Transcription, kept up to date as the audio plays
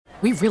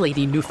We really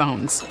need new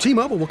phones.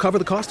 T-Mobile will cover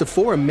the cost of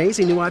 4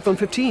 amazing new iPhone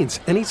 15s,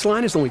 and each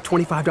line is only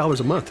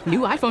 $25 a month. New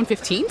iPhone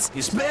 15s?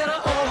 It's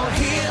better over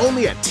here.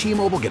 Only at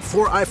T-Mobile, get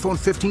 4 iPhone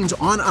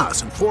 15s on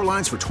us and 4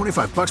 lines for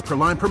 $25 per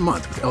line per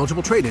month with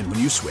eligible trade-in when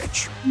you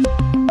switch.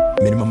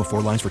 Minimum of 4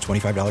 lines for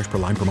 $25 per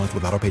line per month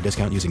with autopay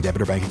discount using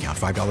debit or bank account.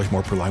 $5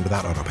 more per line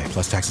without autopay,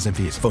 plus taxes and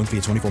fees. Phone fee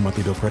at 24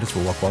 monthly bill credits for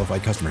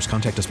well-qualified customers.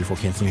 Contact us before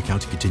canceling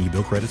account to continue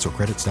bill credits or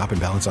credit stop and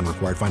balance on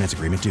required finance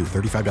agreement due.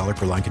 $35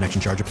 per line connection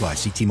charge applies.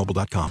 See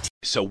T-Mobile.com.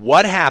 So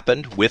what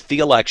happened with the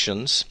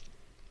elections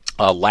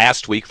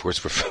last week? Of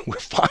course, we're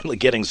finally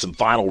getting some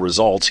final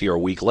results here a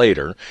week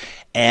later.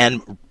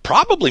 And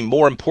probably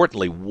more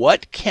importantly,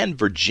 what can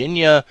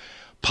Virginia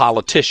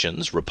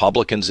politicians,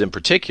 Republicans in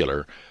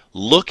particular,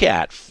 look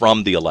at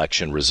from the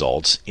election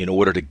results in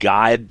order to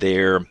guide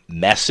their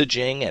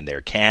messaging and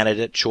their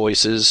candidate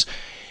choices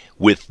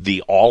with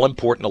the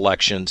all-important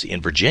elections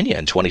in Virginia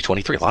in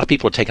 2023. A lot of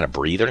people are taking a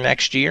breather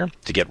next year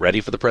to get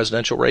ready for the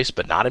presidential race,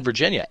 but not in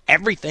Virginia.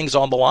 Everything's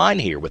on the line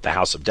here with the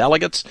House of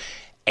Delegates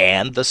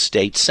and the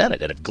state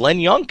Senate. And if Glenn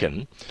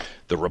Youngkin,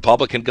 the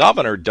Republican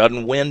governor,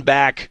 doesn't win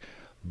back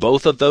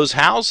both of those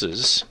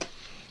houses,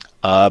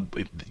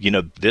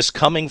 this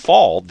coming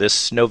fall,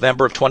 this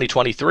November of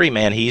 2023,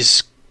 man,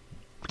 he's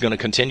going to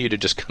continue to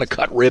just kind of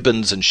cut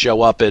ribbons and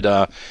show up at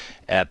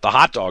the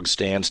hot dog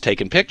stands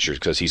taking pictures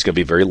because he's going to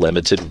be very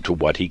limited to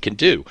what he can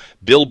do.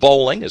 Bill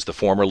Bolling is the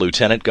former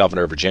lieutenant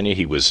governor of Virginia.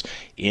 He was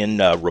in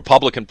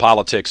Republican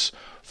politics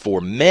for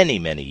many,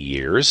 many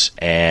years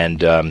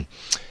and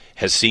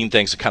has seen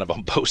things kind of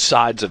on both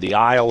sides of the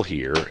aisle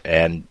here.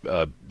 And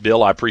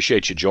Bill, I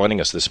appreciate you joining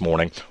us this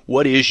morning.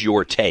 What is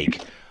your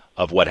take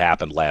of what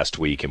happened last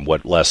week, and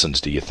what lessons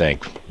do you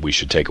think we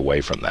should take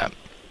away from that?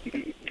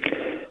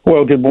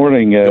 Well, good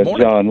morning,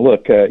 John.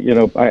 Look,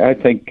 I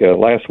think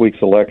last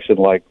week's election,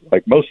 like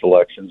most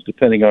elections,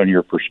 depending on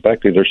your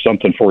perspective, there's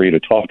something for you to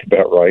talk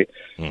about, right?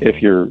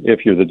 Mm-hmm.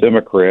 If you're the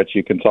Democrats,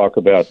 you can talk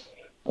about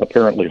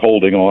apparently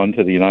holding on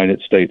to the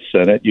United States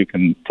Senate. You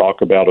can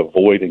talk about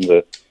avoiding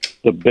the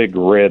big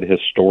red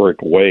historic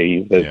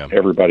wave that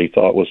everybody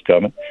thought was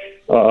coming.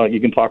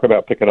 You can talk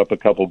about picking up a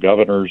couple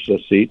governors'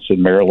 seats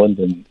in Maryland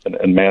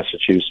and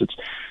Massachusetts.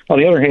 On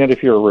the other hand,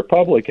 if you're a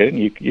Republican,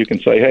 you can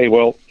say, hey,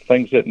 well,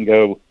 things didn't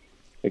go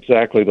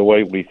exactly the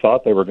way we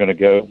thought they were going to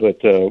go,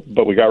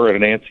 but we got rid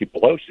of Nancy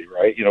Pelosi,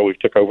 right? We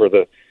took over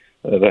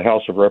the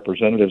House of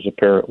Representatives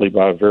apparently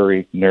by a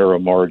very narrow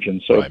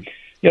margin. So, right.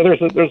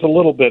 There's a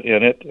little bit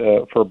in it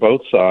for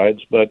both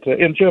sides, but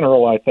in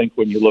general, I think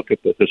when you look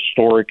at the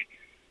historic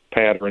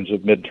patterns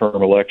of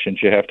midterm elections,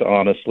 you have to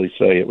honestly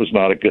say it was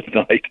not a good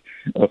night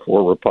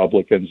for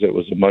Republicans. It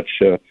was a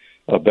much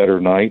a better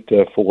night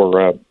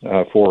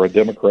for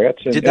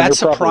Democrats. Did that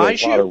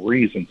surprise you? There are a lot of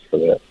reasons for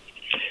that.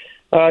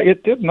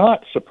 It did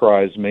not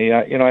surprise me.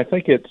 I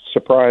think it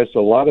surprised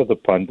a lot of the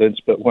pundits.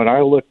 But when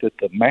I looked at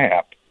the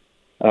map,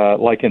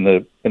 like in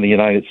the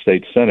United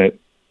States Senate,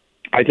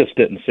 I just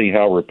didn't see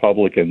how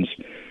Republicans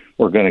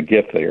were going to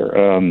get there.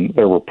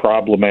 There were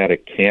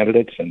problematic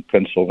candidates in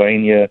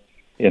Pennsylvania,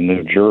 in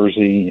New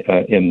Jersey,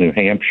 in New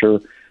Hampshire.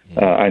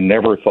 I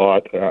never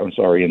thought,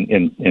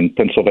 in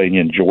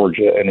Pennsylvania and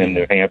Georgia and in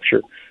New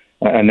Hampshire,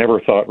 I never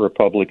thought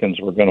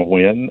Republicans were going to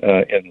win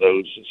in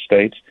those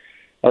states.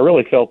 I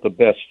really felt the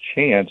best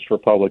chance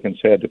Republicans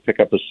had to pick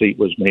up a seat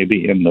was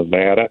maybe in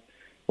Nevada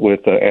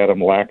with Adam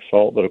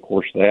Laxalt, but of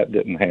course that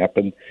didn't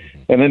happen.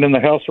 And then in the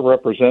House of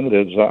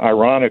Representatives,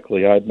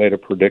 ironically, I'd made a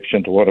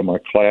prediction to one of my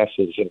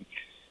classes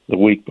the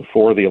week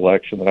before the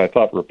election that I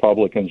thought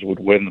Republicans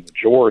would win the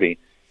majority,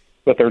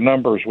 but their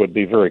numbers would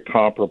be very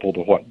comparable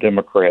to what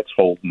Democrats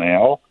hold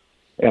now,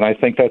 and I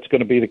think that's going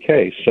to be the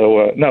case.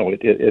 So, no,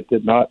 it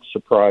did not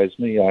surprise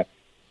me. I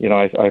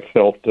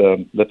felt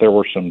that there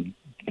were some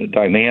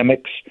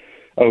dynamics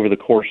over the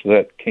course of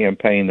that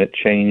campaign that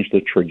changed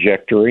the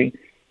trajectory.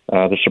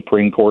 The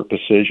Supreme Court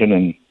decision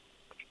in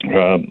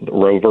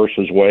Roe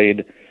versus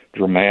Wade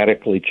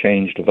dramatically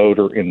changed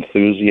voter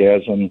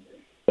enthusiasm,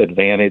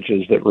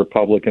 advantages that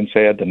Republicans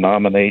had, the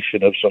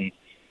nomination of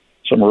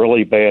some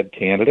really bad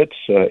candidates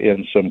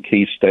in some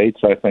key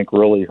states, I think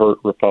really hurt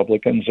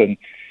Republicans. And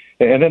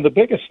then the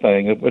biggest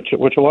thing,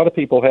 which a lot of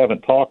people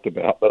haven't talked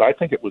about, but I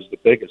think it was the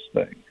biggest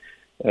thing,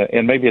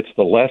 and maybe it's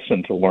the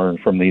lesson to learn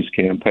from these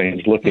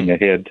campaigns looking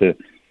ahead to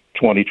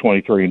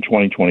 2023 and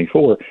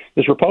 2024,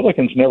 is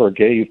Republicans never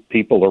gave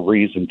people a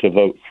reason to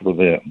vote for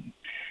them.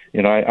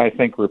 I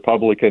think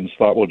Republicans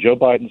thought, well, Joe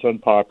Biden's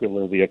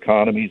unpopular, the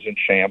economy's in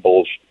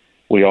shambles,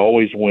 we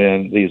always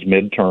win these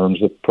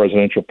midterms, the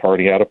presidential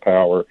party out of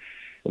power.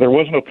 There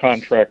was no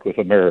contract with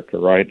America,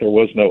 right? There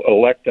was no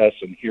elect us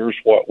and here's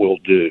what we'll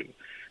do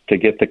to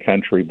get the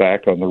country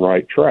back on the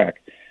right track.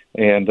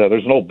 And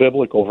there's an old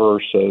biblical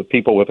verse,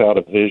 people without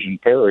a vision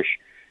perish.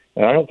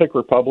 And I don't think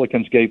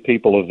Republicans gave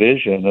people a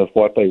vision of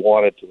what they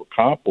wanted to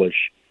accomplish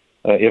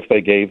if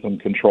they gave them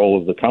control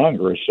of the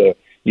Congress.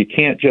 You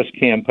can't just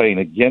campaign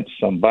against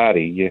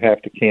somebody. You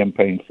have to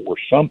campaign for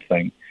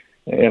something.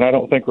 And I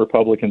don't think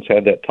Republicans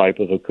had that type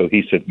of a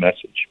cohesive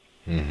message.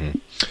 Mm-hmm.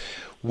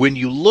 When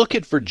you look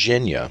at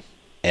Virginia,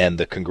 and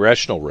the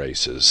congressional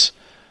races,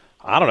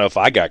 I don't know if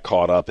I got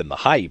caught up in the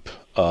hype,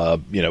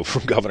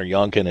 from Governor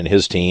Youngkin and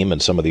his team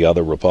and some of the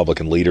other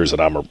Republican leaders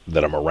that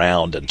I'm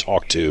around and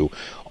talk to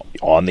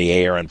on the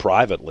air and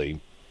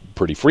privately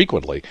pretty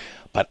frequently.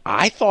 But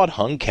I thought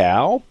Hung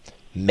Cao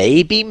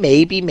maybe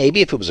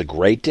if it was a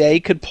great day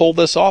could pull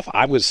this off.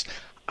 I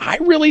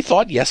really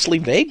thought Yesli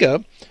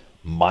Vega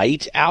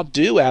might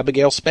outdo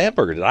Abigail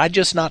Spanberger. Did I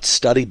just not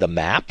study the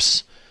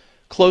maps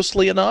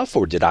closely enough,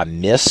 or did I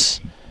miss?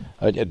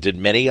 Did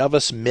many of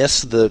us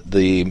miss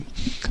the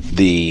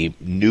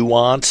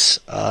nuance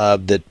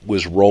that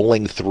was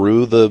rolling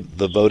through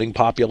the voting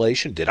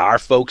population? Did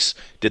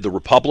the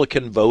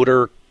Republican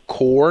voter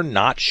core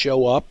not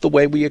show up the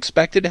way we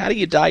expected? How do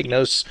you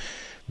diagnose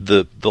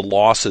the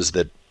losses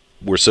that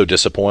were so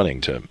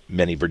disappointing to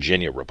many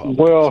Virginia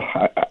Republicans? Well,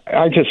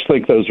 I just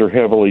think those are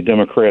heavily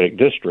Democratic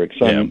districts.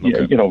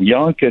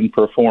 Youngkin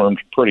performed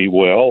pretty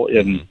well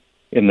in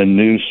the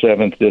new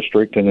 7th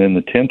district and in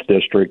the 10th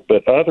district,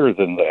 but other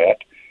than that,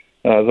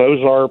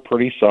 those are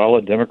pretty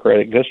solid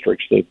Democratic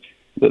districts.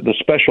 The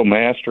special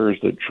masters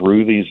that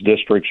drew these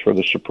districts for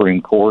the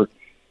Supreme Court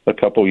a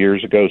couple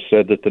years ago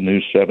said that the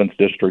new 7th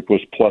district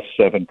was plus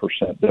 7%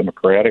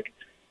 Democratic.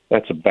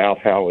 That's about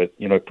how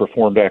it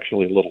performed,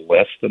 actually a little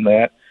less than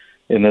that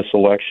in this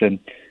election.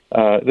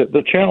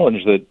 The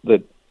challenge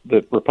that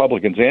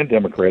Republicans and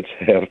Democrats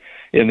have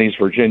in these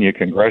Virginia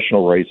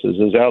congressional races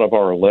is, out of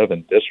our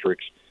 11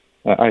 districts,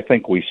 I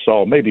think we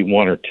saw maybe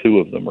 1 or 2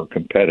 of them are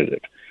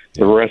competitive.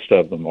 The rest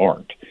of them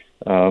aren't.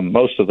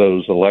 Most of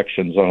those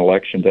elections on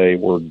Election Day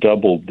were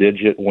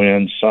double-digit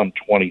wins, some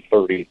 20,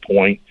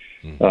 30-point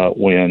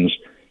wins.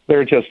 There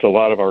are just a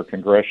lot of our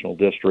congressional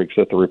districts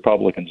that the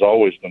Republican's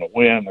always going to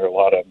win. There are a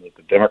lot of them that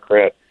the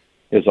Democrat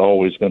is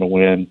always going to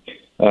win.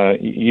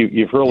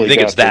 You've really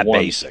got it's that one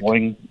basic.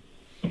 Swing.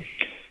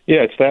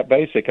 Yeah, it's that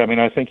basic. I mean,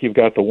 I think you've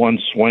got the one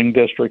swing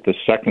district, the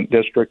 2nd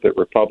district that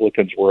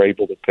Republicans were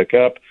able to pick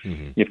up.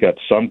 Mm-hmm. You've got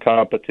some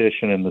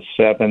competition in the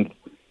 7th.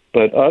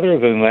 But other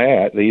than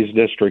that, these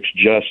districts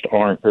just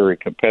aren't very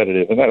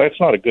competitive. And that's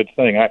not a good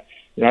thing.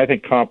 I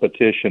think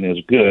competition is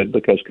good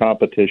because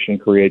competition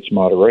creates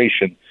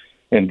moderation,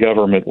 and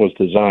government was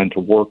designed to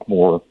work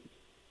more,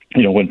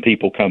 when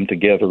people come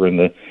together in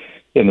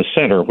the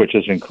center, which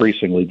is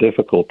increasingly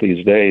difficult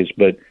these days.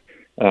 But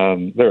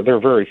there are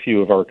very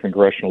few of our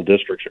congressional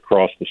districts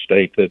across the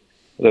state that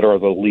are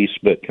the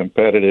least bit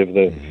competitive.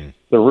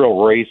 The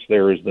real race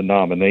there is the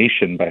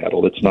nomination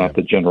battle. It's not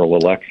the general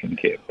election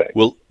campaign.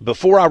 Well,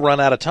 before I run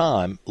out of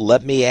time,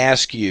 let me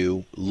ask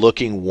you,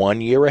 looking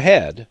 1 year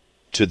ahead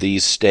to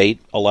these state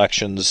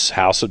elections,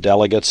 House of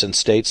Delegates and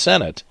State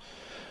Senate,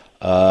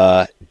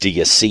 do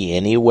you see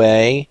any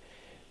way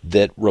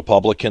that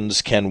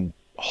Republicans can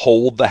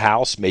hold the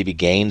House, maybe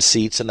gain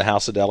seats in the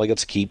House of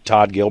Delegates, keep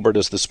Todd Gilbert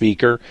as the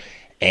Speaker,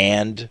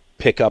 and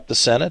pick up the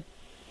Senate?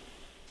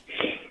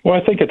 Well,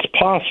 I think it's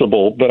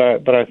possible, but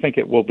I think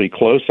it will be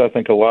close. I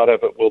think a lot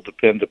of it will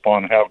depend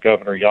upon how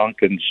Governor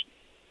Youngkin's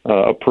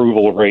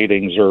approval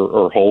ratings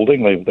are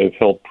holding. They've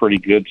held pretty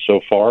good so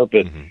far,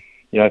 but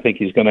I think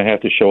he's going to have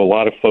to show a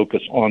lot of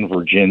focus on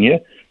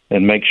Virginia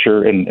and make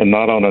sure, and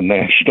not on a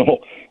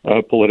national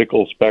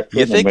political spectrum.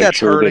 You think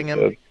that's hurting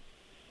him?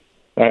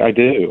 I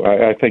do.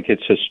 I think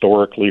it's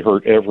historically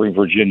hurt every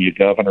Virginia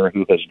governor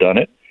who has done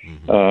it.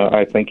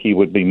 I think he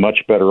would be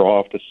much better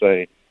off to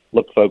say,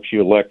 look, folks,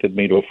 you elected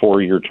me to a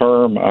 4-year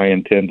term. I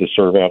intend to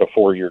serve out a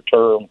 4-year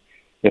term.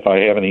 If I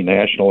have any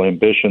national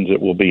ambitions, it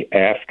will be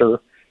after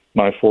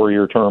my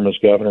 4-year term as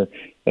governor.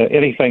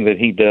 Anything that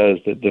he does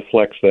that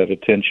deflects that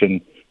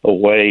attention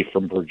away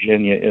from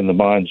Virginia in the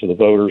minds of the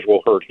voters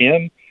will hurt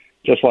him,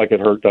 just like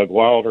it hurt Doug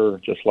Wilder,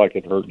 just like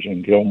it hurt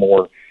Jim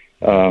Gilmore.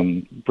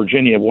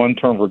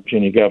 One-term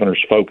Virginia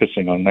governors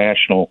focusing on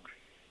national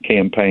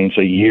campaigns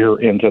a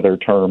year into their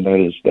term, that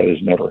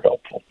is never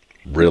helpful.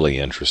 Really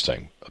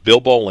interesting.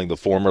 Bill Bolling, the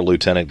former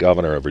lieutenant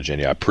governor of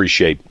Virginia, I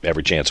appreciate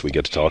every chance we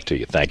get to talk to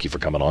you. Thank you for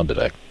coming on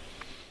today.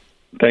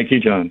 Thank you,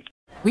 John.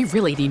 We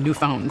really need new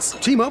phones.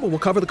 T-Mobile will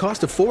cover the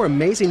cost of 4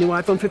 amazing new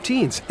iPhone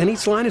 15s, and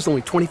each line is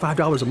only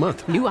 $25 a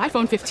month. New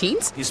iPhone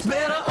 15s? It's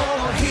better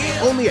over here.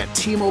 Only at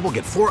T-Mobile,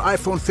 get 4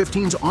 iPhone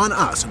 15s on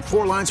us and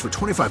 4 lines for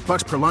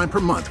 $25 per line per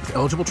month with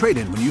eligible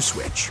trade-in when you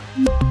switch.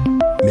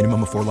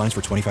 Minimum of 4 lines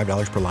for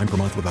 $25 per line per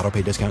month with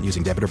autopay discount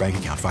using debit or bank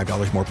account.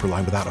 $5 more per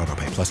line without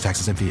autopay, plus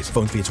taxes and fees.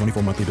 Phone fee at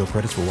 24 monthly bill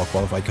credits for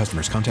well-qualified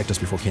customers. Contact us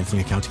before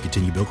canceling account to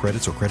continue bill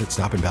credits or credit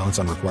stop and balance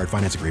on required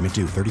finance agreement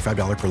due.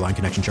 $35 per line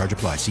connection charge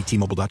applies. See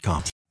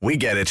T-Mobile.com. We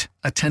get it.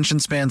 Attention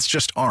spans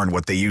just aren't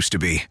what they used to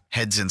be.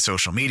 Heads in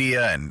social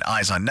media and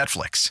eyes on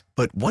Netflix.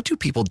 But what do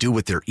people do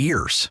with their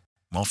ears?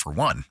 Well, for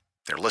one,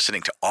 they're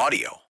listening to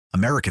audio.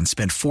 Americans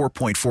spend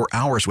 4.4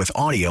 hours with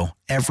audio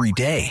every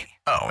day.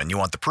 Oh, and you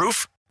want the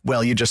proof?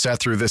 Well, you just sat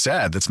through this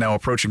ad that's now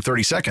approaching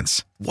 30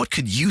 seconds. What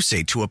could you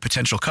say to a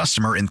potential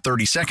customer in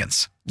 30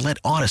 seconds? Let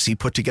Odyssey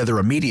put together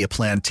a media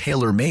plan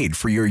tailor-made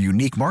for your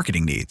unique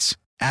marketing needs.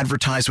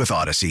 Advertise with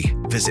Odyssey.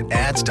 Visit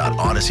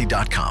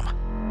ads.odyssey.com.